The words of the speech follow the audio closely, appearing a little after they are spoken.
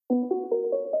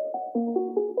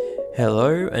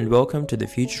Hello and welcome to the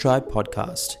Future Tribe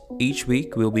podcast. Each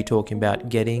week we'll be talking about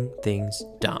getting things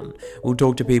done. We'll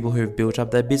talk to people who've built up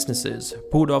their businesses,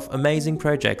 pulled off amazing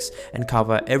projects, and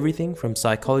cover everything from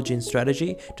psychology and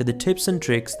strategy to the tips and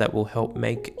tricks that will help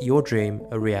make your dream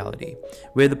a reality.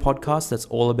 We're the podcast that's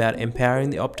all about empowering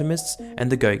the optimists and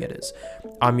the go-getters.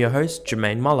 I'm your host,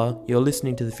 Jermaine Muller. You're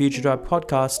listening to the Future Tribe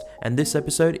podcast, and this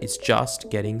episode is just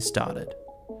getting started.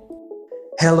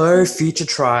 Hello, Future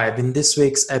Tribe. In this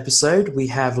week's episode, we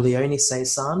have Leonie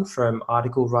Saison from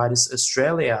Article Writers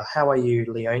Australia. How are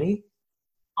you, Leonie?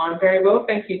 I'm very well,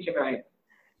 thank you, Jermaine.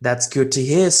 That's good to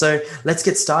hear. So let's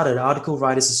get started. Article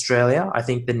Writers Australia, I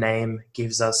think the name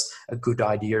gives us a good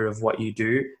idea of what you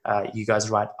do. You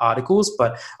guys write articles,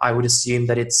 but I would assume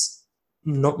that it's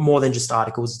not more than just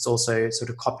articles. It's also sort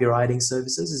of copywriting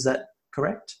services. Is that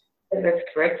correct? That's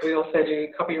correct. We also do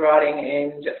copywriting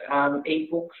and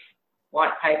ebooks,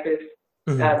 white papers,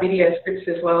 video scripts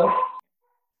as well.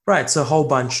 Right, so a whole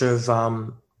bunch of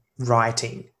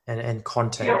writing and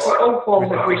content. Yeah, all forms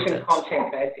of written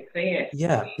content, basically.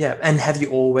 Yeah. And have you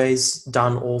always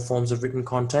done all forms of written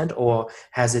content, or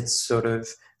has it sort of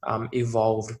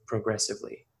evolved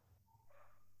progressively?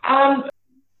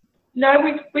 No,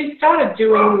 we started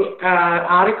doing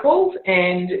articles,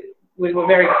 and we were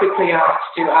very quickly asked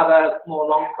to do other more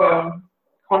long-form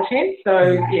content.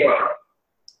 So, yeah.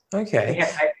 Okay. We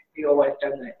have basically always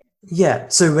done that. Yeah.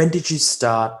 So when did you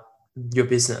start your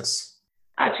business?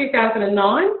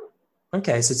 2009.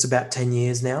 Okay, so it's about 10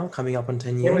 years now, coming up on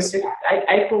 10 years. It was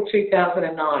April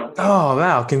 2009. Oh,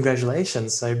 wow.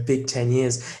 Congratulations. So big 10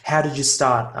 years. How did you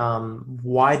start?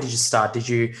 Why did you start? Did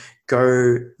you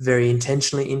go very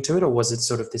intentionally into it, or was it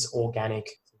sort of this organic?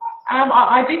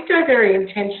 I did go very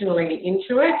intentionally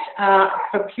into it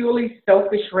for purely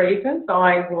selfish reasons.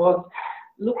 I was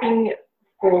looking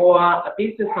for a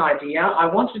business idea. I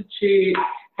wanted to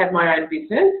have my own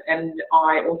business, and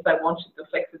I also wanted the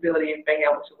flexibility of being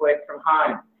able to work from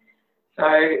home. So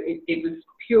it was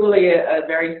purely a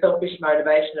very selfish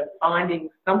motivation of finding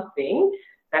something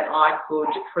that I could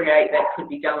create that could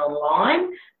be done online,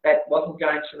 that wasn't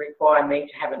going to require me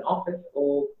to have an office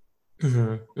or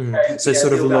So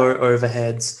sort of low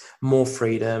overheads, more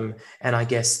freedom, and I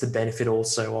guess the benefit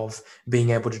also of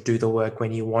being able to do the work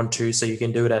when you want to, so you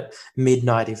can do it at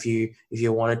midnight if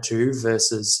you wanted to,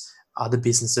 versus other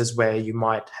businesses where you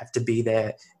might have to be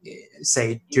there,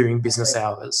 say, during business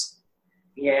hours.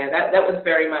 Yeah, that was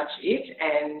very much it.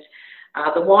 And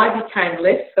the why became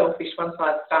less selfish once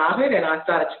I started, and I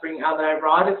started to bring other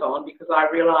writers on because I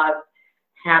realised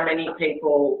how many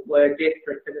people were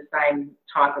desperate for the same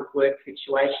type of work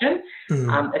situation,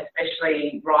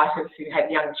 especially writers who had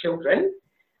young children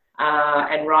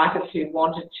and writers who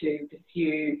wanted to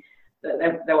pursue,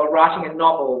 they were writing a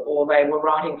novel or they were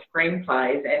writing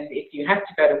screenplays, and if you have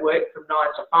to go to work from 9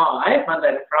 to 5,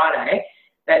 Monday to Friday,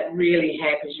 that really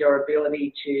hampers your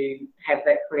ability to have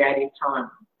that creative time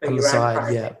for on the your own side,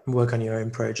 project. work on your own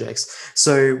projects.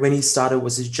 So when you started,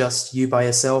 was it just you by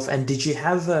yourself? And did you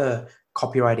have a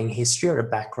copywriting history or a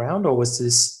background, or was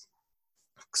this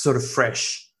sort of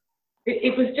fresh?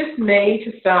 It was just me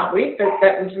to start with, but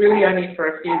that was really only for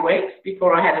a few weeks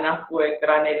before I had enough work that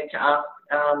I needed to ask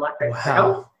my friends for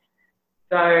help.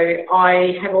 So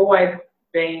I have always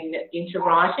been into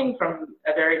writing from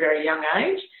a very, very young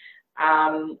age,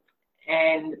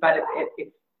 but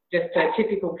it's just a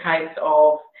typical case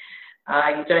of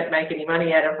you don't make any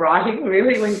money out of writing,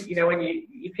 really, when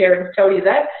your parents tell you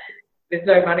that. There's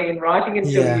no money in writing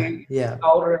until you're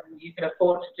older and you can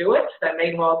afford to do it. So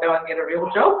meanwhile, go and get a real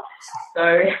job.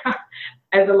 So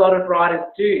as a lot of writers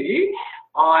do,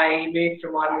 I moved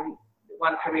from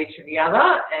one career to the other,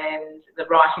 and the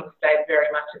writing stayed very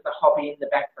much as a hobby in the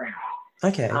background.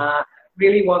 Okay.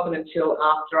 Really wasn't until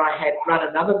after I had run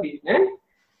another business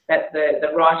that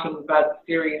the writing bug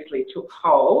seriously took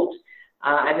hold.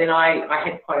 And then I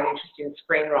had quite an interest in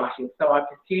screenwriting. So I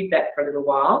pursued that for a little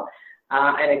while.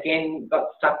 And again, got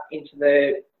stuck into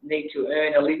the need to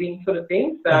earn a living sort of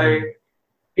thing. So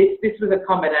this was a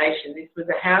combination. This was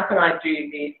how can I do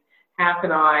this? How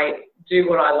can I do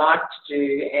what I like to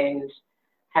do and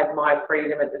have my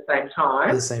freedom at the same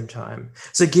time? At the same time.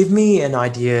 So give me an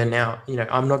idea now,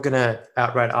 I'm not going to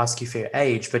outright ask you for your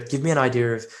age, but give me an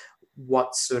idea of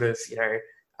what sort of,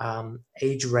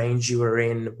 age range you were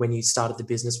in when you started the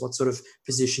business, what sort of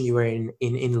position you were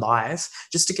in life,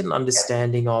 just to get an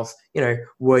understanding of,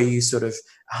 were you sort of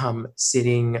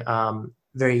sitting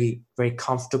very, very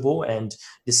comfortable and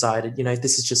decided,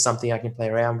 this is just something I can play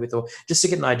around with, or just to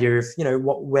get an idea of,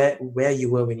 where you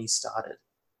were when you started.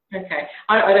 Okay.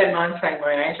 I don't mind saying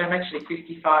my age. I'm actually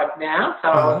 55 now, so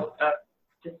I was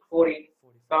just 45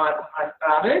 when I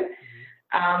started.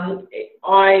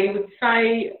 I would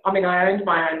say, I mean, I owned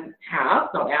my own house,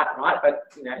 not outright, but,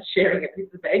 sharing a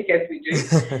piece of egg as we do.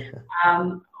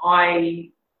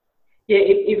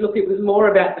 Look, it was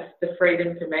more about the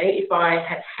freedom for me. If I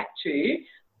had to,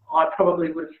 I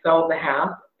probably would have sold the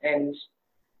house and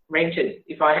rented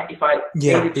if I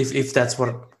Yeah, needed to if that's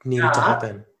what needed to start,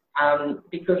 happen.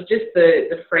 because just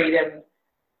the freedom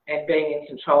and being in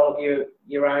control of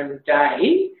your own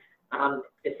day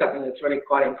is something that's really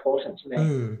quite important to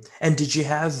me. And did you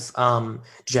have a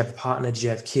partner? Did you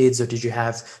have kids, or did you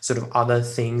have sort of other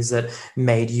things that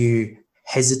made you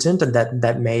hesitant, and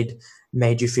that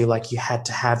made you feel like you had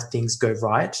to have things go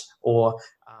right? Or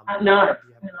No,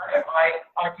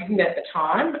 I didn't at the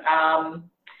time.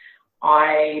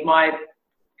 My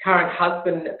current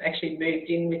husband actually moved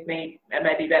in with me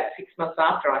maybe about 6 months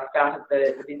after I started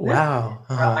the business. Wow.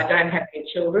 I don't have any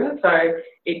children, so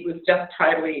it was just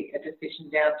totally a decision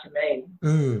down to me.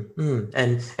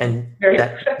 And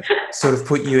that sort of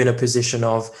put you in a position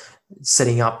of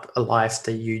setting up a life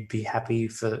that you'd be happy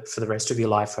for the rest of your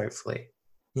life, hopefully.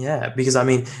 Yeah, because I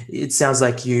mean, it sounds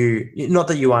like not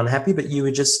that you were unhappy, but you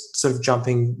were just sort of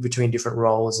jumping between different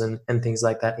roles and things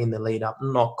like that in the lead up,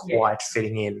 not quite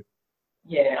fitting in.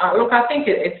 Yeah, look, I think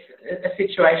it's a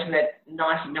situation that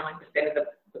 99% of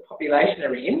the population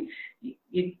are in.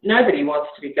 Nobody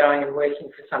wants to be going and working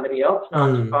for somebody else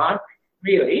 9 to 5,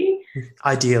 really.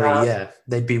 Ideally, yeah,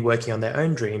 they'd be working on their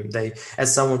own dream.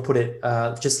 As someone put it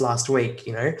just last week,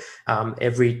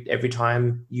 every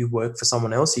time you work for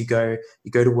someone else, you go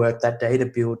to work that day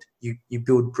to you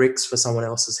build bricks for someone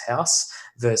else's house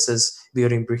versus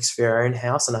building bricks for your own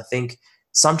house. And I think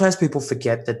sometimes people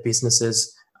forget that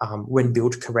businesses, when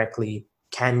built correctly,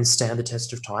 can stand the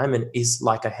test of time and is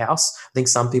like a house. I think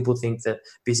some people think that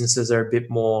businesses are a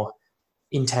bit more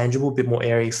intangible, a bit more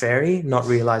airy-fairy, not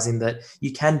realizing that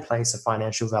you can place a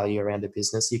financial value around a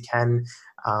business. You can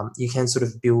sort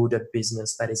of build a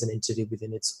business that is an entity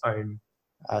within its own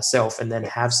self, and then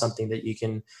have something that you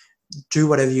can do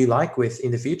whatever you like with in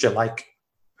the future, like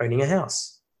owning a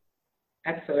house.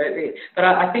 Absolutely. But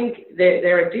I think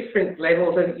there are different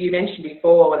levels, as you mentioned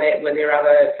before, were there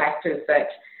other factors that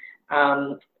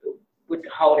were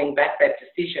holding back that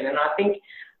decision. And I think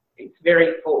it's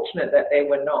very fortunate that there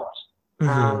were not.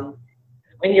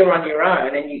 When you're on your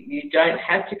own and you don't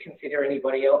have to consider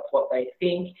anybody else, what they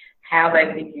think, how they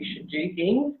think you should do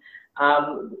things,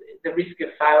 the risk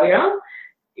of failure.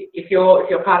 If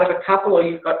you're part of a couple or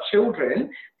you've got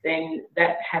children, then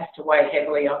that has to weigh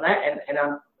heavily on that. And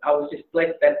I was just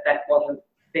blessed that wasn't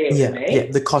there for me.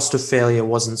 Yeah, the cost of failure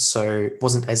wasn't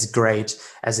as great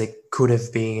as it could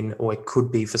have been, or it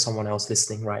could be for someone else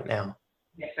listening right now.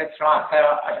 Yes, that's right. So,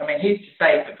 I mean, who's to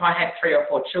say if I had 3 or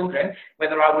 4 children,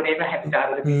 whether I would ever have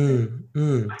started a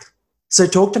business? So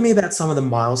talk to me about some of the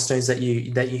milestones that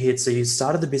you hit. So you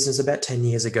started the business about 10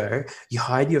 years ago. You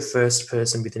hired your first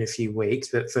person within a few weeks,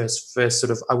 but first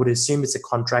sort of, I would assume it's a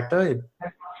contractor.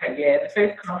 Yeah, the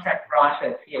first contract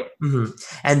writers, yeah.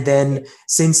 And then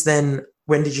since then,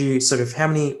 when did you sort of, how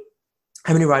many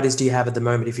writers do you have at the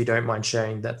moment, if you don't mind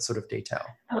sharing that sort of detail?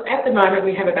 At the moment,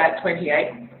 we have about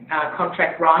 28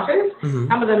 contract writers.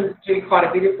 Some of them do quite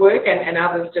a bit of work, and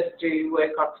others just do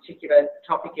work on particular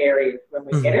topic areas when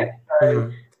we get it.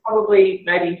 So probably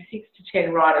maybe 6 to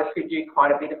 10 writers who do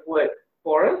quite a bit of work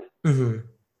for us.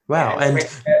 Wow. And the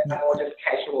rest are more just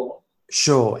casual.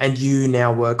 Sure. And you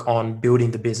now work on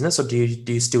building the business, or do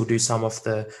you still do some of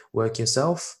the work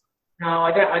yourself? No,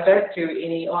 I don't do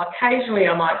any. Occasionally,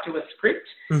 I might do a script,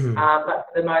 but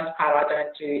for the most part, I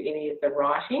don't do any of the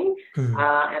writing, and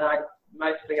I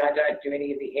don't do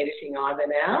any of the editing either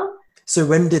now. So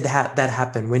when did that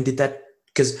happen? When did that?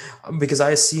 Because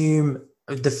I assume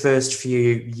the first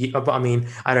few, I mean,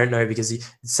 I don't know, because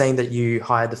saying that you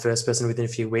hired the first person within a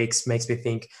few weeks makes me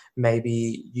think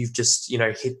maybe you've just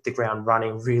hit the ground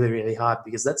running really, really hard,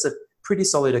 because that's a pretty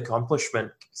solid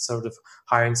accomplishment, sort of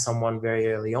hiring someone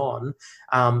very early on.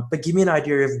 But give me an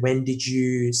idea of, when did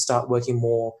you start working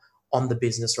more on the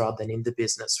business rather than in the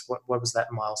business? What was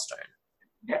that milestone?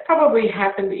 That probably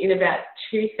happened in about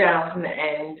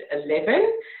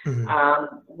 2011,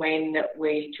 when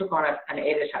we took on an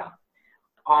editor.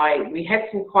 We had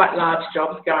some quite large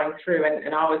jobs going through,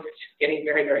 and I was getting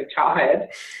very, very tired.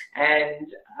 And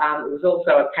it was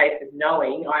also a case of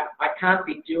knowing I can't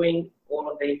be doing all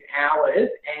of these hours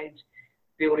and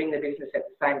building the business at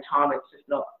the same time. It's just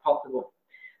not possible.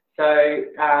 So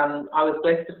I was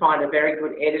blessed to find a very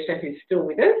good editor who's still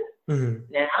with us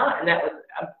now, and that was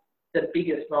the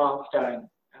biggest milestone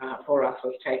for us,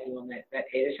 was taking on that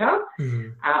editor.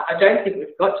 I don't think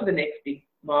we've got to the next big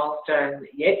milestone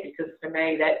yet, because for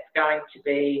me that's going to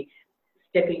be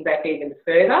stepping back even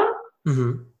further,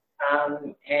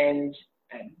 Mm-hmm. and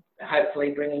hopefully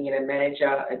bringing in a manager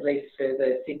at least for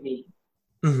the Sydney.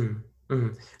 Mm-hmm.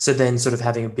 Mm-hmm. So then sort of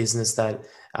having a business that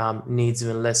needs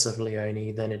even less of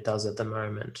Leonie than it does at the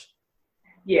moment.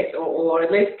 Yes, or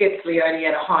at least gets Leonie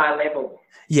at a higher level.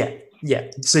 Yeah, yeah.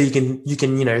 So you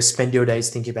can spend your days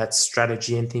thinking about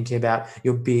strategy and thinking about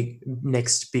your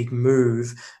next big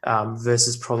move,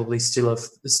 versus probably still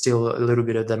a little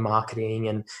bit of the marketing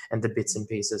and the bits and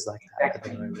pieces like that at the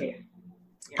Exactly. moment.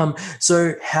 Yes.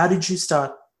 So how did you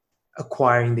start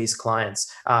acquiring these clients?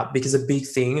 Because a big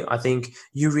thing, I think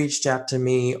you reached out to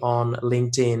me on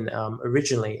LinkedIn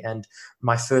originally, and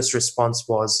my first response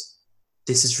was,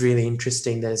 "This is really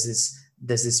interesting. There's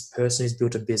this person who's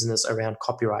built a business around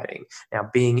copywriting."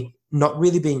 Now, not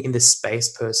really being in this space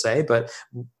per se, but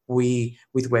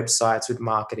with websites, with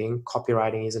marketing,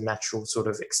 copywriting is a natural sort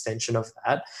of extension of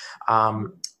that.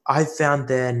 I found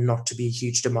there not to be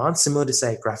huge demand, similar to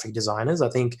say graphic designers. I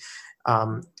think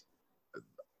um,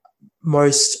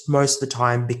 most of the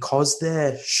time, because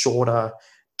they're shorter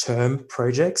term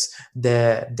projects,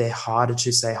 they're harder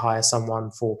to say hire someone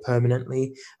for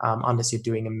permanently, unless you're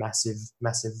doing a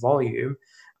massive volume.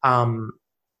 um,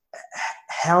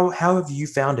 how have you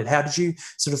found it? How did you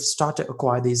sort of start to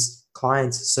acquire these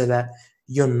clients so that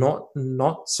you're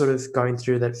not sort of going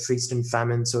through that feast and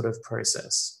famine sort of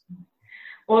process?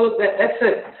 Well, look, that's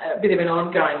a bit of an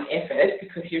ongoing effort,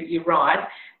 because you're right.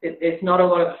 There's not a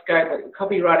lot of scope.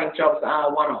 Copywriting jobs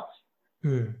are one-off.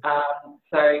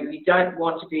 So you don't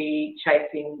want to be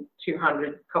chasing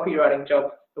 200 copywriting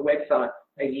jobs for websites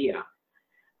a year.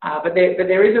 But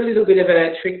there is a little bit of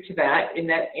a trick to that, in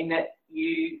that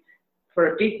you,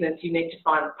 for a business, you need to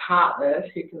find partners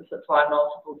who can supply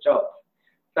multiple jobs.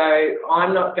 So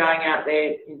I'm not going out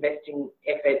there investing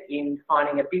effort in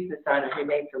finding a business owner who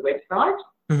needs a website.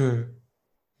 Mm-hmm.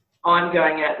 I'm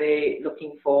going out there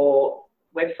looking for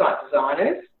website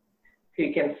designers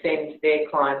who can send their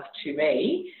clients to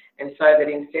me, and so that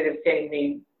instead of sending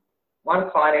me one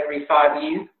client every 5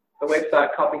 years for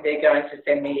website copy, they're going to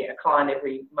send me a client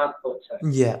every month or two.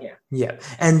 Yeah.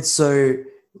 And so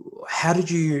how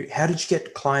did you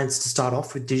get clients to start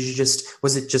off with?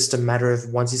 Was it just a matter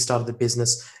of, once you started the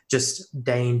business, just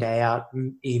day in, day out,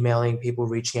 emailing people,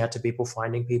 reaching out to people,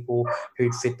 finding people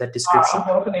who'd fit that description?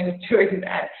 I wasn't even doing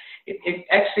that. It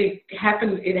actually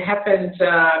happened. It happened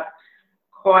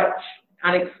quite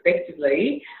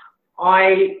unexpectedly.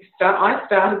 I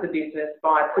started the business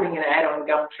by putting an ad on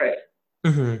Gumtree.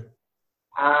 Mm-hmm.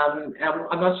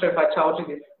 I'm not sure if I told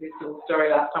you this little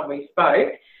story last time we spoke.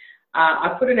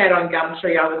 I put an ad on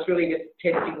Gumtree. I was really just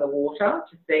testing the water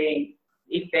to see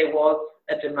if there was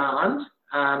a demand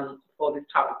for this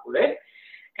type of work.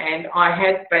 And I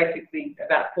had basically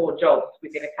about 4 jobs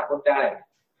within a couple of days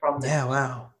from this. Yeah,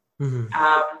 wow. Mm-hmm.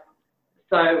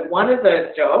 So one of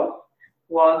those jobs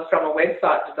was from a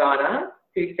website designer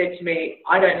who said to me,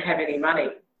 "I don't have any money,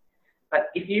 but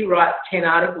if you write 10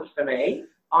 articles for me,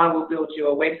 I will build you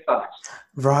a website."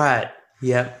 Right.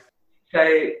 Yep.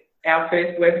 So our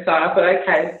first website, I thought,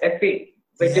 okay, that's it.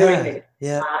 We're doing this.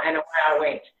 Yeah. And away I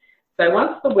went. So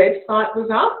once the website was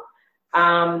up,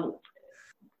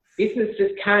 business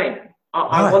just came.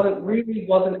 I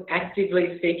wasn't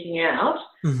actively seeking out,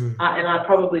 Mm-hmm. and I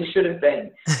probably should have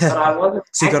been, but I wasn't.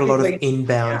 So you got a lot of actively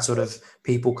inbound sort of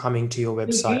people coming to your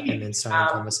website did. and then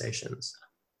starting conversations.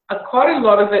 Quite a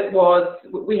lot of it was,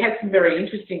 we had some very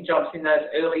interesting jobs in those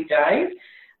early days.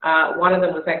 One of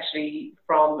them was actually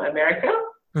from America,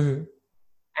 Mm-hmm.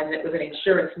 and it was an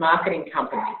insurance marketing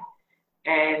company.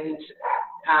 And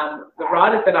the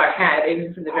writers that I had,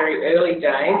 even from the very early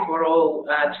days, were all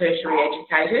tertiary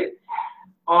educated.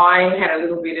 I had a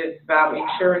little bit of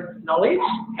insurance knowledge,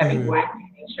 having worked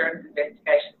in insurance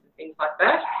investigations and things like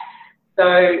that.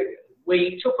 So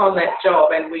we took on that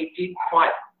job, and we did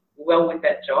quite well with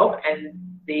that job. And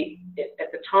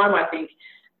at the time, I think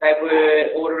they were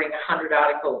ordering 100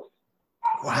 articles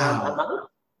a month.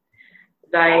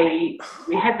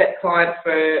 We had that client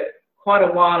for quite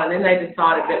a while, and then they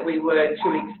decided that we were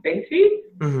too expensive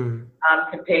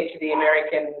compared to the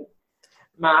American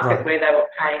market, where they were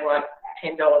paying like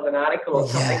 $10 an article or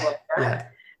something like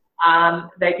that. Yeah.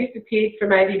 They disappeared for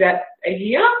maybe about a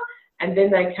year, and then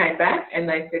they came back and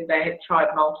they said they had tried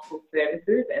multiple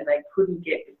services and they couldn't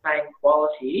get the same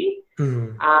quality.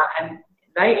 And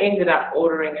they ended up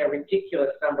ordering a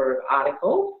ridiculous number of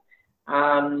articles,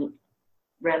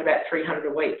 around about 300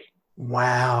 a week.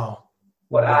 Wow.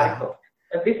 Articles?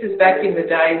 So this is back in the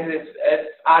days of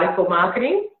article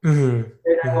marketing. Mm-hmm.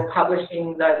 They were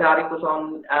publishing those articles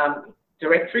on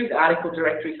article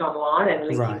directories online, and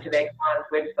linking to their clients'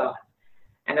 websites.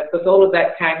 And of course, all of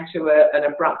that came to an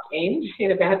abrupt end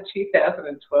in about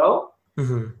 2012.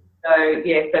 Mm-hmm. So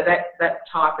yeah, so that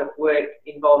type of work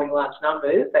involving large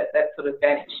numbers, that sort of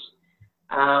vanished.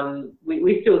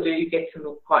 We still do get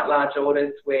some quite large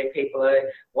orders where people are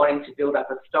wanting to build up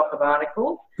a stock of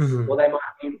articles, Mm-hmm. or they might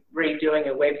be redoing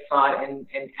a website and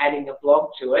adding a blog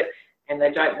to it, and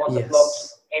they don't want the blog to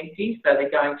be empty, so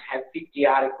they're going to have 50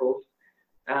 articles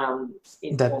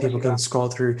that people can scroll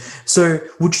through. So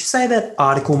would you say that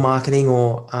article marketing,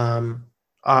 or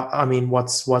I mean,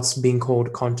 what's being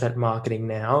called content marketing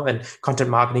now, and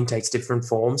content marketing takes different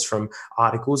forms, from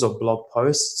articles or blog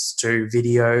posts to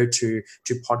video to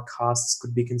podcasts,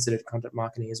 could be considered content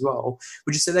marketing as well.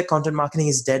 Would you say that content marketing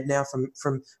is dead now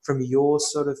from your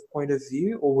sort of point of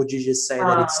view, or would you just say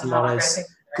that it's not as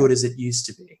good as it used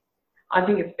to be? I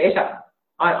think it's better.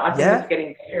 I think it's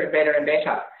getting better and better and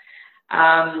better.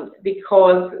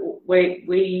 Because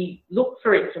we look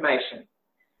for information.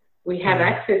 We have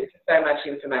access to so much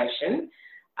information,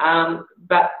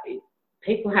 but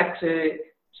people have to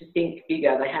think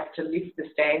bigger. They have to lift the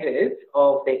standards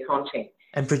of their content.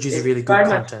 And produce really good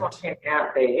content. There's so much content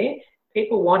out there.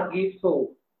 People want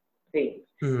useful things.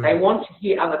 They want to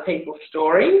hear other people's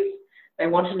stories. They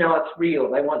want to know it's real.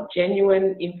 They want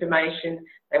genuine information.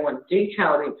 They want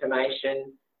detailed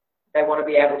information. They want to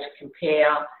be able to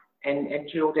compare and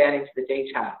drill down into the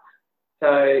detail.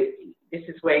 So this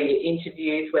is where your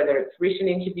interviews, whether it's written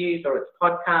interviews or it's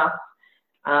podcasts,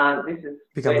 this is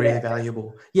become really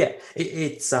valuable. Yeah,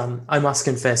 it's I must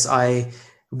confess, I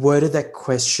worded that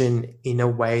question in a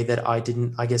way that I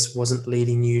guess wasn't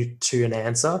leading you to an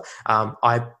answer.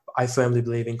 I firmly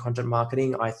believe in content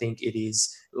marketing. I think it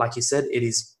is, like you said, it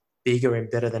is bigger and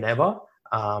better than ever.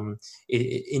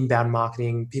 Inbound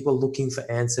marketing, people looking for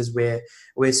answers, where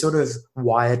we're sort of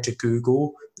wired to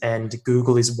Google, and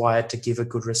Google is wired to give a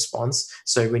good response.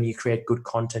 So when you create good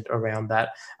content around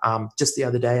that, just the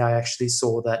other day, I actually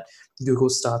saw that Google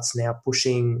starts now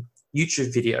pushing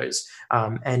YouTube videos,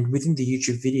 and within the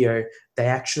YouTube video, they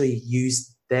actually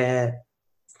use their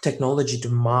technology to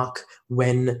mark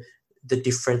when the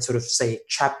different sort of, say,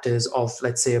 chapters of,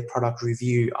 let's say, a product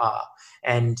review are.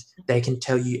 And they can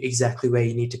tell you exactly where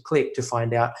you need to click to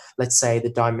find out, let's say, the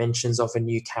dimensions of a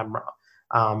new camera.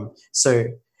 So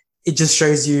it just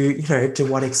shows you, to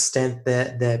what extent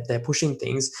they're pushing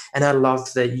things. And I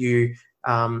loved that you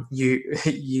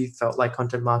felt like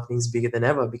content marketing is bigger than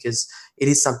ever, because it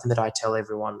is something that I tell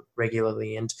everyone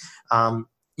regularly. And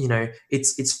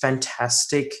it's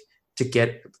fantastic to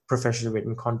get professionally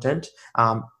written content.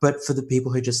 But for the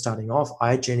people who are just starting off,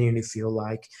 I genuinely feel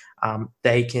like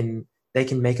they can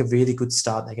make a really good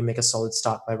start. They can make a solid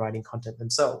start by writing content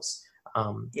themselves.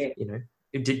 Do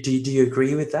you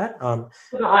agree with that?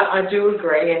 I do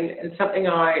agree, and something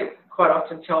I quite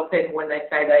often tell people when they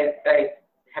say they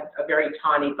have a very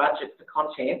tiny budget for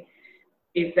content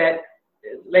is that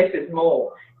less is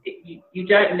more. You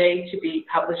don't need to be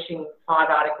publishing 5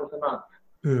 articles a month.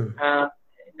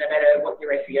 No matter what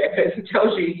your SEO person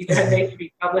tells you, you don't need to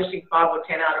be publishing 5 or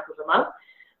 10 articles a month.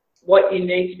 What you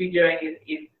need to be doing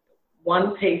is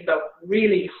one piece of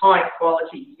really high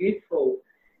quality, useful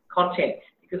content,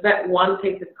 because that one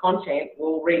piece of content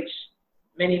will reach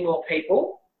many more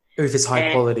people. If it's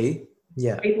high quality,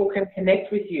 yeah. People can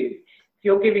connect with you. If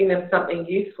you're giving them something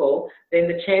useful, then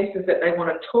the chances that they want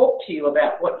to talk to you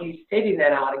about what you said in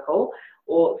that article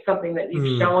or something that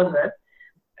you've shown them,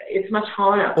 it's much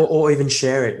higher. Or even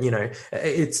share it.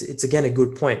 It's again a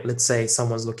good point. Let's say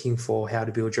someone's looking for how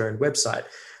to build your own website.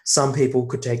 Some people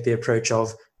could take the approach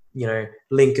of,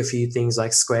 link a few things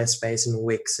like Squarespace and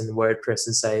Wix and WordPress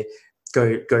and say,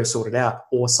 go sort it out.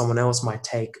 Or someone else might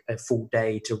take a full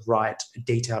day to write a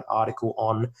detailed article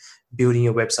on building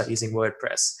your website using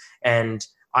WordPress. And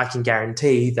I can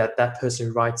guarantee that that person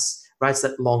who writes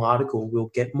that long article will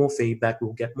get more feedback,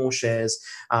 will get more shares,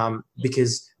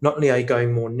 because not only are you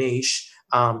going more niche,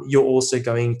 you're also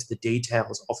going into the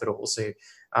details of it all. So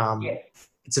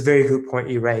it's a very good point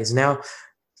you raise. Now,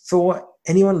 for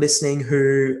anyone listening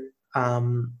who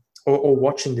or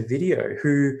watching the video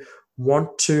who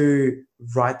want to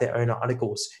write their own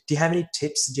articles, do you have any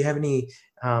tips? Do you have any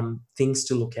things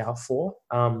to look out for?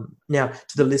 Now,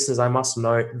 to the listeners, I must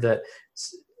note that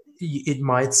it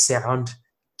might sound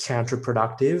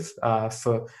counterproductive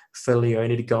for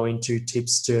Leonie to go into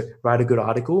tips to write a good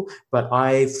article, but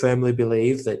I firmly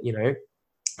believe that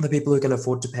the people who can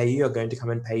afford to pay you are going to come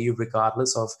and pay you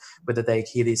regardless of whether they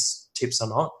hear these tips or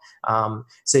not.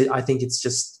 So I think it's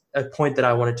just a point that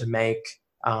I wanted to make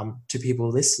to people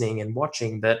listening and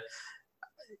watching, that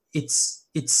it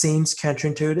seems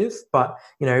counterintuitive, but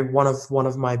one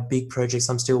of my big projects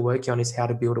I'm still working on is how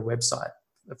to build a website.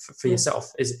 for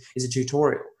yourself is a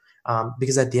tutorial.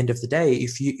 Because at the end of the day,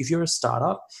 if you're a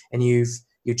startup and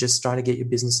you're just trying to get your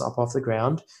business up off the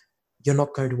ground, you're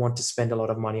not going to want to spend a lot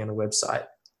of money on a website.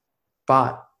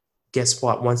 But guess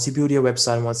what? Once you build your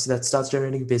website and once that starts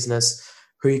generating business,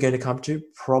 who are you going to come to?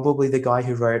 Probably the guy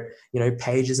who wrote,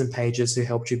 pages and pages, who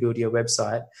helped you build your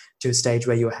website to a stage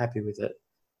where you're happy with it.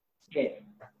 Yeah.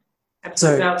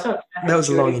 Absolutely. So that was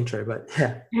a long intro, but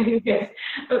yeah. Yeah.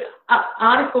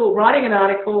 Writing an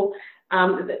article,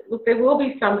 look, there will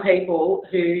be some people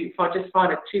who just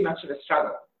find it too much of a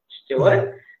struggle to do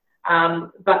it.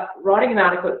 But writing an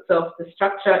article itself, the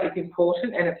structure is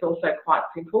important and it's also quite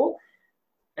simple.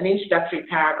 An introductory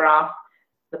paragraph,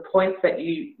 the points that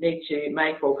you need to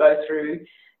make or go through,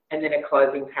 and then a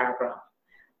closing paragraph.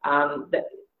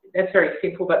 That's very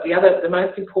simple, but the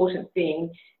most important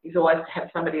thing is always to have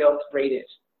somebody else read it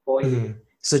for you.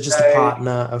 So just a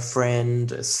partner, a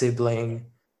friend, a sibling.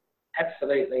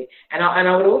 Absolutely. And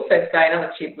I would also say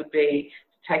another tip would be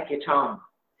to take your time.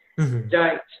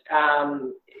 Don't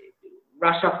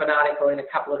rush off an article in a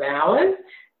couple of hours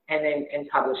and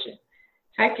publish it.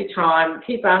 Take your time,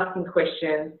 keep asking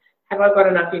questions. Have I got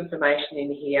enough information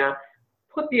in here?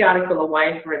 Put the article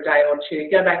away for a day or two,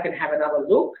 go back and have another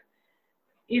look.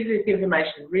 Is this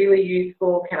information really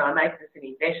useful? Can I make this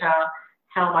any better?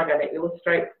 How am I going to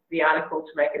illustrate the article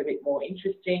to make it a bit more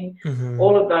interesting?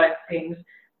 All of those things.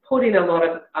 Put in a lot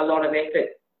of effort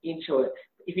into it.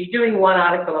 If you're doing one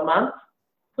article a month,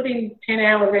 put in 10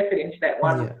 hours effort into that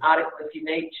one article if you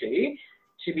need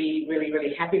to be really,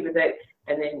 really happy with it.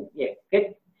 And then,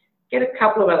 get a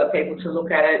couple of other people to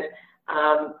look at it.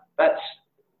 But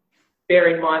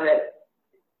bear in mind that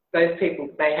those people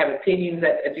may have opinions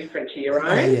that are different to your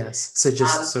own. Yes. So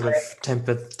just sort of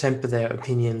temper their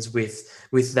opinions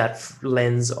with that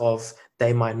lens of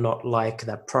they might not like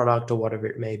that product or whatever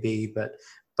it may be, but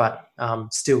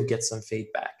still get some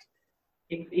feedback.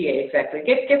 Yeah, exactly.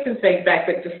 Get some feedback,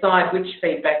 but decide which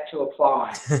feedback to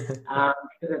apply.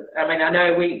 Because, I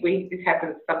know this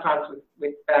happens sometimes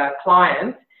with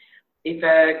clients. If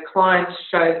a client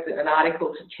shows an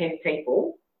article to 10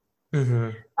 people,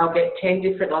 they'll get 10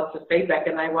 different lots of feedback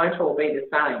and they won't all be the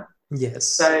same. Yes.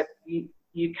 So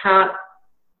you can't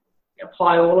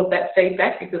apply all of that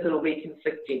feedback because it'll be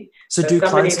conflicting. So do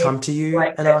clients come to you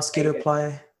and ask you to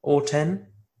apply all 10?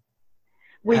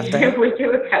 We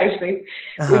do occasionally.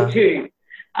 We do.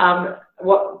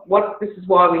 This is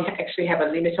why we actually have a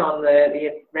limit on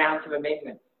the rounds of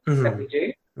amendments that we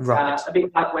do. Right. A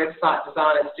bit like website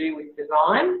designers do with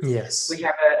design. Yes. We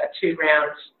have a two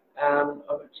rounds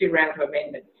of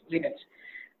amendments limit,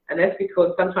 and that's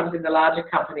because sometimes in the larger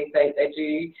companies they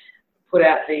do put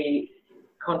out the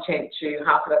content to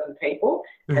half a dozen people,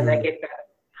 and they get that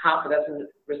half a dozen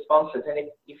responses. And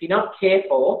if you're not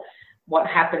careful, what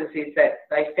happens is that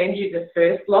they send you the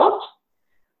first lot,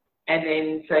 and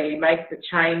then so you make the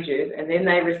changes, and then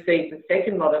they receive the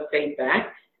second lot of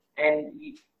feedback, and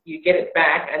you get it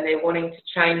back, and they're wanting to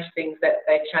change things that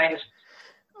they changed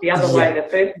the other way the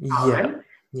first time,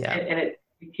 and it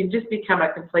can just become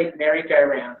a complete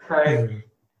merry-go-round. So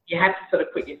you have to sort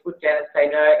of put your foot down and say,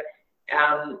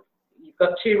 no, you've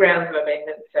got 2 rounds of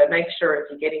amendments, so make sure if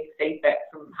you're getting feedback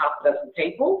from half a dozen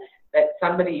people, that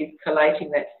somebody is collating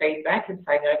that feedback and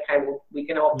saying, okay, well, we're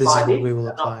going to apply this is what we will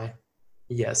apply.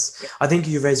 Yes. Yeah. I think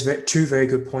you raised 2 very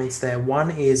good points there.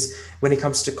 One is when it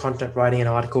comes to content writing and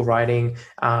article writing,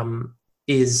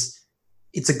 it's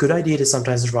a good idea to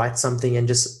sometimes write something and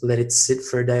just let it sit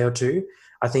for a day or two.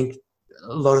 I think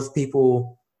a lot of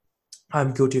people,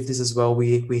 I'm guilty of this as well.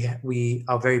 We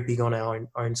are very big on our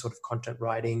own sort of content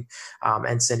writing,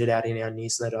 and send it out in our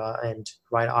newsletter and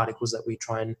write articles that we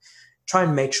try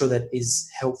and make sure that is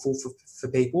helpful for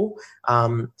people.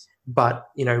 But,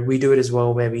 we do it as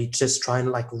well where we just try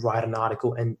and write an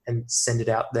article and send it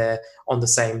out there on the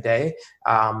same day,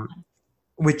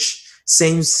 which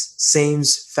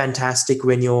seems fantastic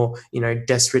when you're,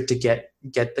 desperate to get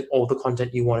all the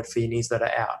content you wanted for your newsletter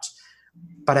out.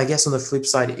 But I guess on the flip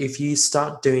side, if you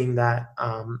start doing that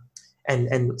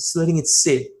and letting it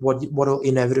sit, what will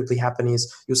inevitably happen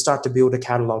is you'll start to build a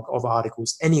catalog of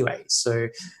articles anyway. So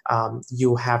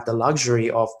you'll have the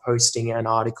luxury of posting an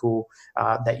article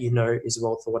that is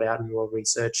well thought out and well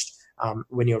researched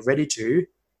when you're ready to,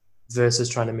 versus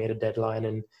trying to meet a deadline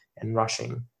and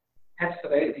rushing.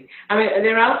 Absolutely.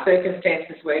 There are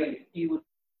circumstances where you would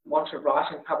want to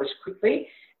write and publish quickly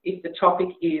if the topic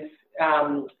is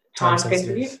time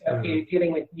sensitive. So if you're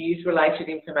dealing with news-related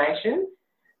information,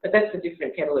 but that's a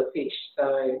different kettle of fish.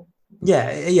 So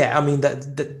yeah.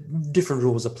 The different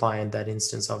rules apply in that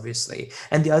instance, obviously.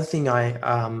 And the other thing I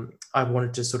I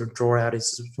wanted to sort of draw out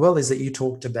as well is that you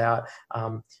talked about,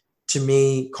 to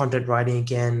me, content writing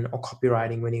again, or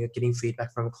copywriting, when you're getting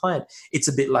feedback from a client, it's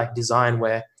a bit like design,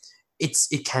 where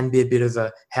it can be a bit of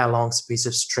a how long's a piece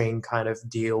of string kind of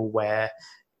deal, where,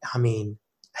 I mean,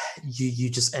 you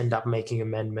just end up making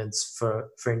amendments for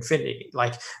infinity.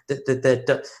 Like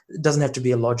that doesn't have to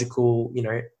be a logical,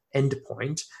 end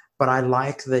point, but I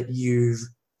like that you've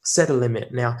set a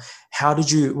limit. Now,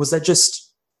 was that just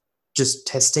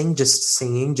testing, just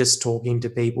singing, just talking to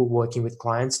people, working with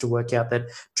clients to work out that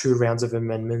 2 rounds of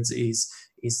amendments is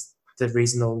the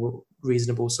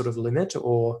reasonable sort of limit,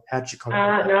 or how did you come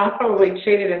up with No, I probably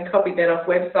cheated and copied that off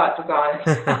website design.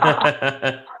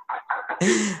 that?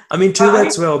 I mean, 2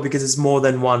 works well because it's more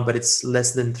than 1, but it's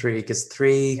less than 3, because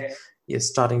 3, you're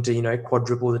starting to,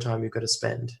 quadruple the time you've got to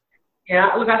spend.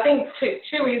 Yeah, look, I think 2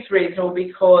 is reasonable,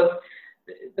 because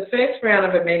the first round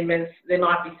of amendments, there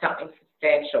might be something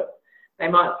substantial. They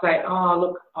might say, oh,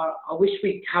 look, I wish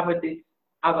we covered this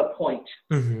other point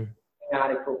in the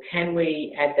article. Can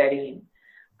we add that in?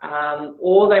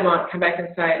 Or they might come back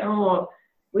and say, oh,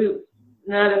 no,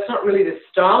 that's not really the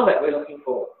style that we're looking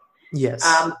for. Yes.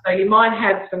 So you might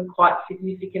have some quite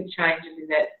significant changes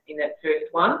in that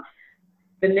first one.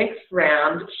 The next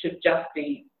round should just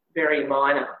be very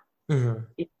minor.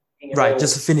 Right,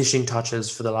 just finishing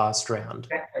touches for the last round.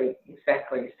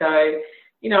 Exactly. So, I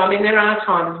mean, there are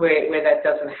times where that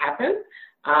doesn't happen,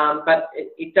 but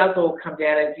it does all come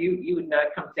down, as you would know,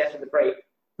 it comes down to the brief.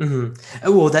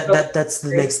 Well, that's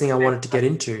the next thing I wanted to get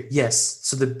into. Yes,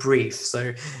 so the brief.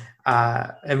 So,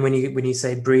 and when you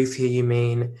say brief here, you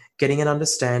mean getting an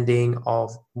understanding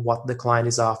of what the client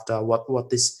is after, what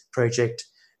this project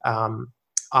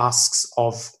asks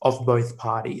of both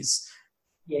parties.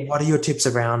 Yes. What are your tips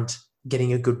around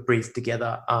getting a good brief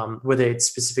together, whether it's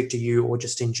specific to you or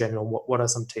just in general? What are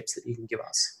some tips that you can give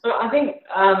us? Well, I think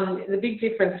the big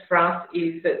difference for us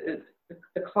is that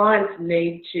the clients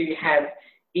need to have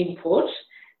input.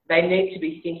 They need to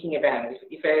be thinking about it.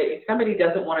 If somebody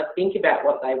doesn't want to think about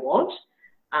what they want,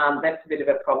 that's a bit of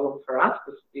a problem for us,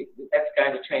 because that's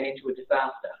going to turn into a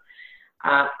disaster.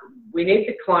 We need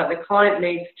the client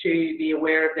needs to be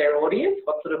aware of their audience,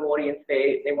 what sort of audience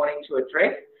they're wanting to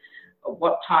address,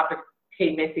 what type of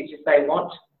key messages they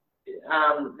want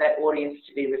that audience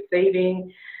to be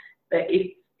receiving. But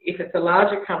if it's a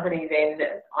larger company, then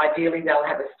ideally they'll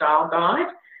have a style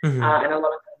guide, and a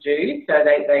lot of them do, so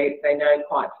they know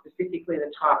quite specifically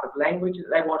the type of language that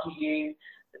they want to use,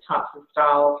 the types of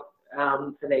styles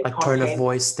for their like content. Tone of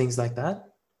voice, things like that?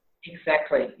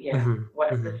 Exactly, yeah.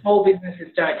 The small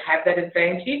businesses don't have that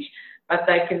advantage, but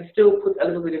they can still put a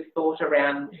little bit of thought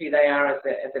around who they are as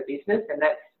a business, and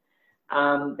that's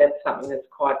something that's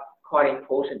quite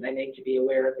important. They need to be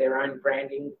aware of their own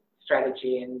branding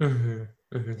strategy and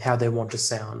how they want to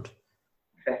sound.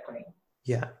 Exactly.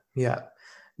 Yeah.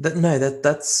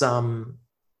 That's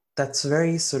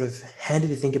very sort of handy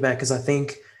to think about, because I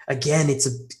think, again,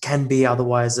 can be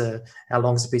otherwise how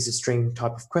long's a piece of string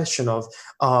type of question of,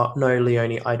 no,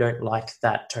 Leonie, I don't like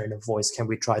that tone of voice. Can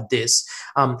we try this?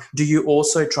 Do you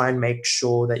also try and make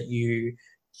sure that you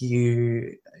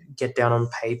get down on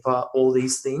paper all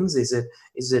these things? Is it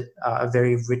a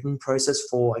very written process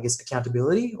for, I guess,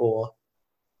 accountability, or?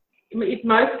 It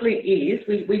mostly is.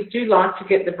 We do like to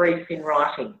get the brief in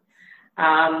writing.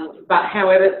 But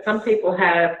however, some people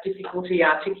have difficulty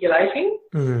articulating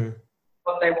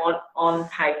what they want on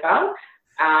paper,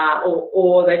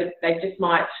 or they just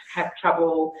might have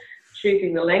trouble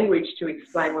choosing the language to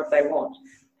explain what they want.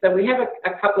 So we have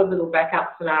a couple of little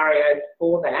backup scenarios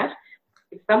for that.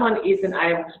 If someone isn't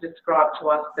able to describe to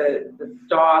us the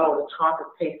style or the type of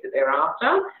piece that they're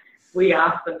after, we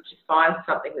ask them to find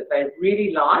something that they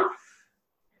really like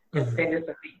and send us a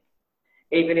link.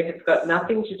 Even if it's got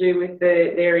nothing to do with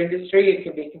their industry, it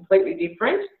can be completely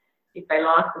different. If they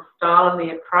like the style and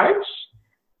the approach,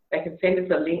 they can send us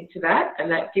a link to that,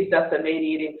 and that gives us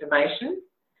immediate information,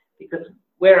 because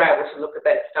we're able to look at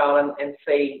that style and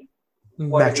see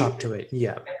what match up to it.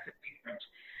 Yeah.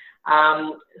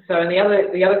 So and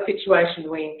the other situation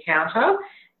we encounter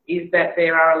is that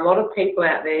there are a lot of people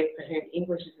out there for whom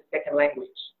English is a second language,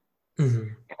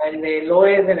 and they're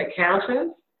lawyers and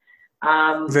accountants.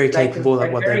 Very capable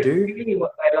at what they do. Really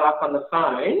what they like on the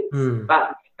phone,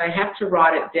 but if they have to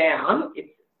write it down,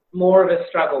 it's more of a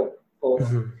struggle for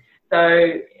them.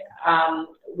 So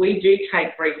we do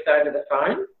take briefs over the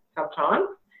phone sometimes,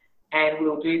 and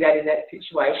we'll do that in that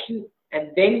situation,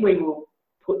 and then we will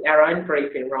put our own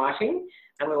brief in writing,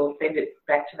 and we will send it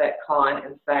back to that client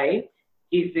and say,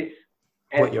 is this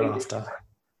what you're after?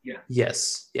 Yeah.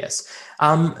 Yes.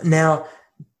 Now,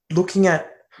 looking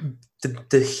at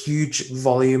the huge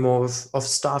volume of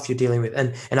staff you're dealing with.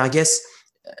 And I guess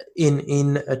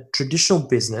in a traditional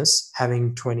business,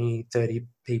 having 20, 30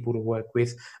 people to work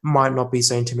with might not be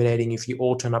so intimidating if you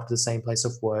all turn up to the same place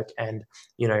of work and,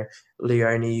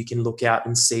 Leonie, you can look out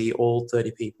and see all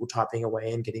 30 people typing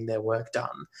away and getting their work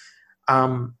done.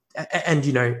 And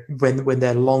when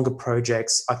they're longer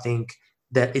projects, I think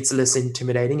that it's less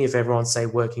intimidating if everyone's, say,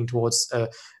 working towards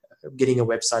getting a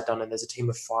website done and there's a team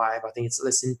of 5. I think it's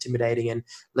less intimidating and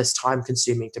less time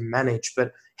consuming to manage.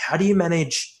 But how do you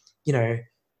manage,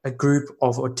 a group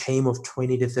of or team of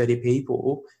 20 to 30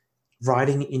 people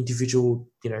writing individual,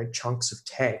 chunks of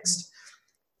text?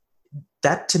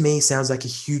 That to me sounds like a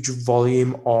huge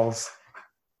volume of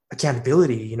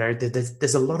accountability.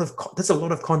 There's a lot of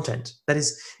content that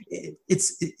is,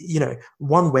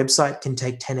 one website can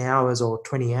take 10 hours or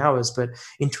 20 hours, but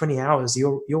in 20 hours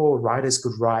your writers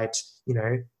could write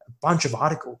a bunch of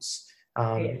articles,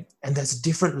 and there's a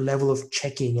different level of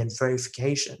checking and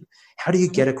verification. How do you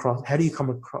get over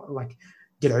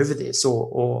this,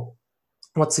 or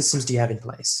what systems do you have in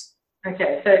place?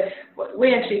 Okay, so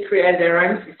we actually created our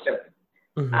own system.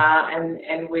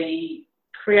 And we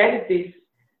created this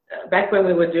back when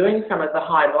we were doing some of the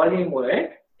high volume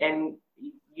work, and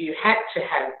you had to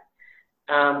have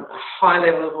a high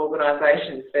level of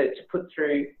organisation to put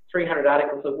through 300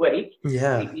 articles a week.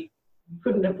 Yeah. You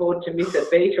couldn't afford to miss a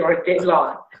beat or a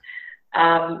deadline.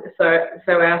 So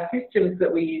our systems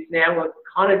that we use now were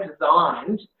kind of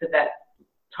designed for that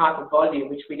type of volume,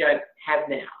 which we don't have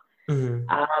now.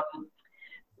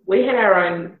 We had our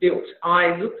own built.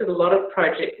 I looked at a lot of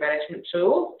project management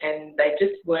tools and they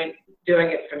just weren't doing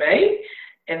it for me.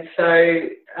 And so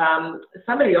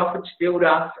somebody offered to build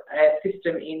us a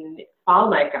system in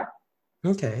FileMaker.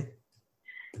 Okay.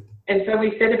 And so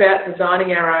we set about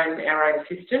designing our own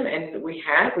system, and we've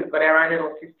got our own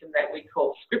little system that we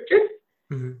call Scriptus.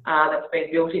 That's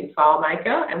been built in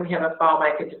FileMaker, and we have a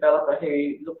FileMaker developer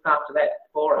who looks after that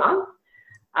for us.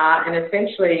 And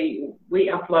essentially we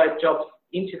upload jobs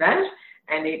into that,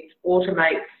 and it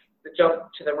automates the job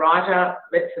to the writer,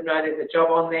 lets them know there's a job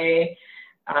on there.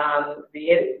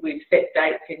 We've set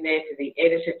dates in there for the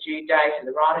editor due date and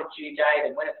the writer due date,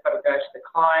 and when it's got to go to the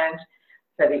client,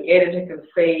 so the editor can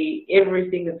see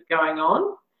everything that's going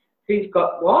on, who's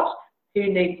got what, who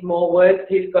needs more work,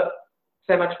 who's got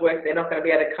so much work they're not going to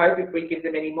be able to cope if we give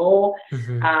them any more.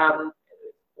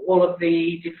 All of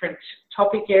the different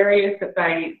topic areas that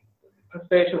they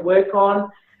prefer to work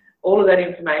on. All of that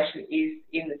information is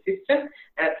in the system,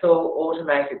 and it's all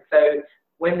automated. So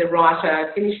when the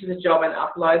writer finishes a job and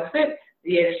uploads it,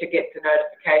 the editor gets a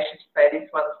notification to say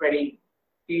this one's ready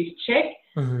for you to check.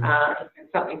 If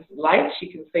something's late,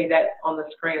 she can see that on the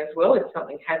screen as well if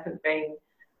something hasn't been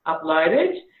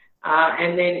uploaded.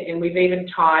 And we've even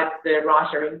tied the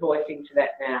writer invoicing to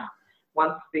that now.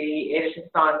 Once the editor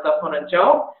signs off on a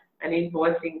job, an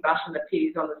invoicing button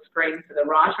appears on the screen for the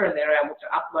writer, and they're able to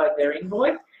upload their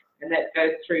invoice, and that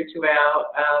goes through to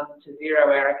to Xero,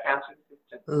 our accounting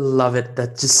system. Love it.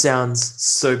 That just sounds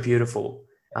so beautiful.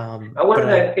 One of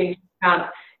those things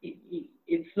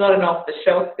it's not an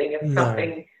off-the-shelf thing. It's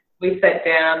something we sat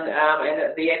down,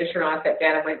 and the editor and I sat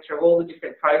down and went through all the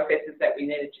different processes that we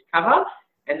needed to cover,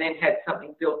 and then had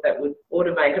something built that would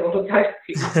automate all of those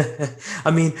things.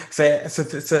 I mean, for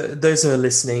those who are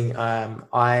listening,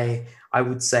 I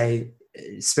would say,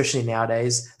 especially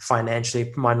nowadays, financially,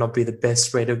 it might not be the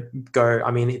best way to go.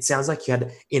 I mean, it sounds like you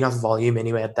had enough volume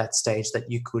anyway at that stage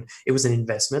that you could. It was an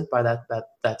investment by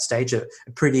that stage, a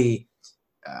pretty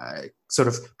sort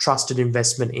of trusted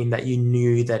investment in that you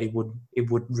knew that it would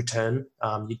return.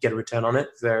 You'd get a return on it.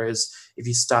 Whereas if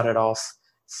you started off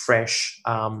fresh,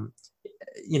 I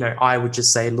would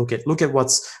just say look at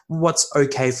what's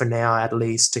okay for now, at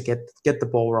least, to get the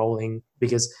ball rolling,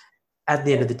 because at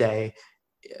the end of the day,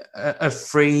 a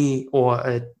free or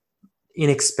a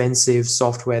inexpensive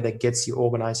software that gets you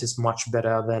organized is much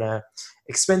better than a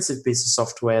expensive piece of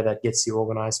software that gets you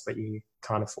organized but you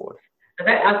can't afford.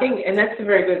 I think, and that's a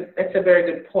very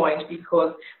good point,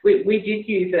 because we did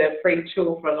use a free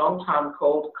tool for a long time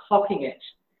called Clocking It,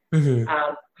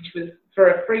 which was,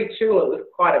 for a free tool, it was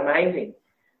quite amazing.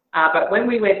 But when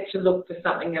we went to look for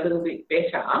something a little bit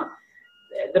better,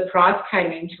 the price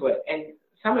came into it, and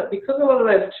because a lot of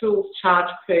those tools charge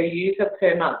per user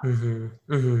per month. So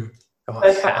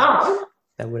for us,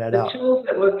 that would add the up. Tools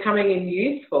that were coming in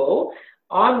useful,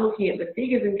 I'm looking at the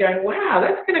figures and going, wow,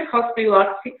 that's going to cost me like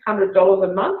 $600 a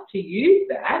month to use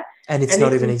that. And it's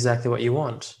not even exactly what you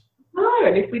want. No,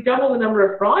 and if we double the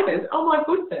number of writers, oh my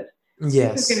goodness.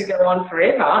 Yes. This is going to go on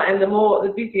forever, and the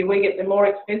busier we get, the more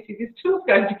expensive this tool's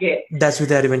going to get. That's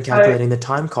without even calculating the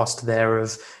time cost there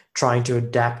of, trying to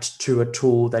adapt to a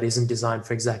tool that isn't designed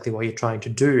for exactly what you're trying to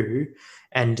do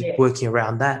and working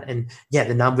around that. And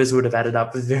the numbers would have added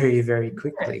up very, very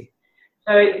quickly.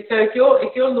 So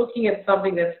if you're looking at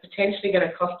something that's potentially going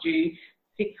to cost you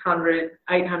 $600,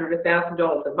 $800,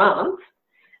 $1,000 a month,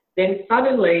 then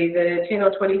suddenly the $10,000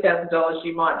 or $20,000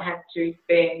 you might have to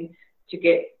spend to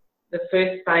get the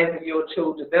first phase of your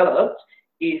tool developed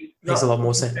makes a lot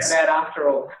more sense. Bad after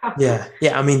all. Yeah.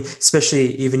 I mean,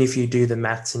 especially even if you do the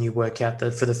maths and you work out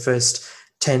that for the first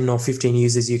 10 or 15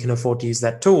 users you can afford to use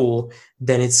that tool,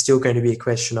 then it's still going to be a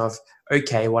question of,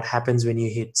 okay, what happens when you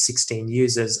hit 16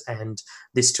 users and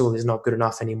this tool is not good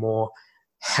enough anymore?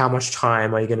 How much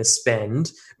time are you going to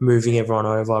spend moving everyone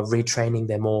over, retraining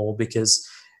them all? Because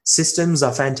systems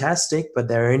are fantastic, but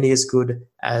they're only as good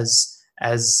as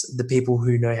the people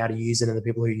who know how to use it and the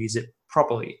people who use it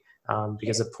properly.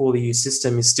 Because a poorly used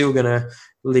system is still going to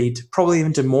lead probably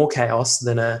even to more chaos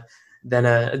than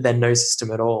no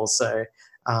system at all. So,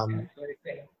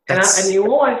 absolutely. And you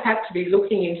always have to be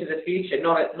looking into the future,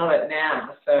 not at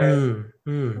now. So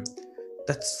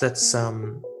that's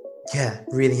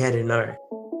really handy to know.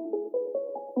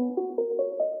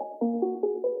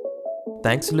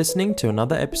 Thanks for listening to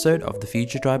another episode of the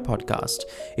Future Tribe podcast.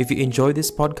 If you enjoy this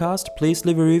podcast, please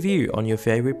leave a review on your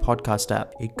favorite podcast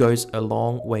app. It goes a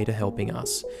long way to helping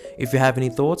us. If you have any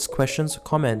thoughts, questions, or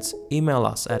comments, email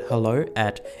us at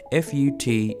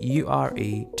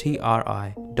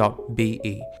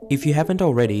hello@futuretri.be. If you haven't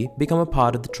already, become a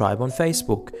part of the tribe on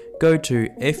Facebook. Go to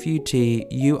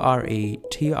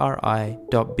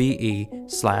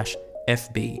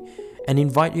futuretri.be/FB and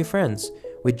invite your friends.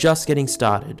 We're just getting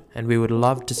started and we would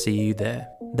love to see you there.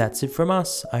 That's it from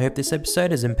us. I hope this episode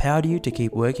has empowered you to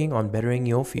keep working on bettering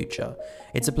your future.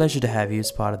 It's a pleasure to have you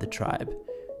as part of the tribe.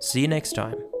 See you next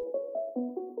time.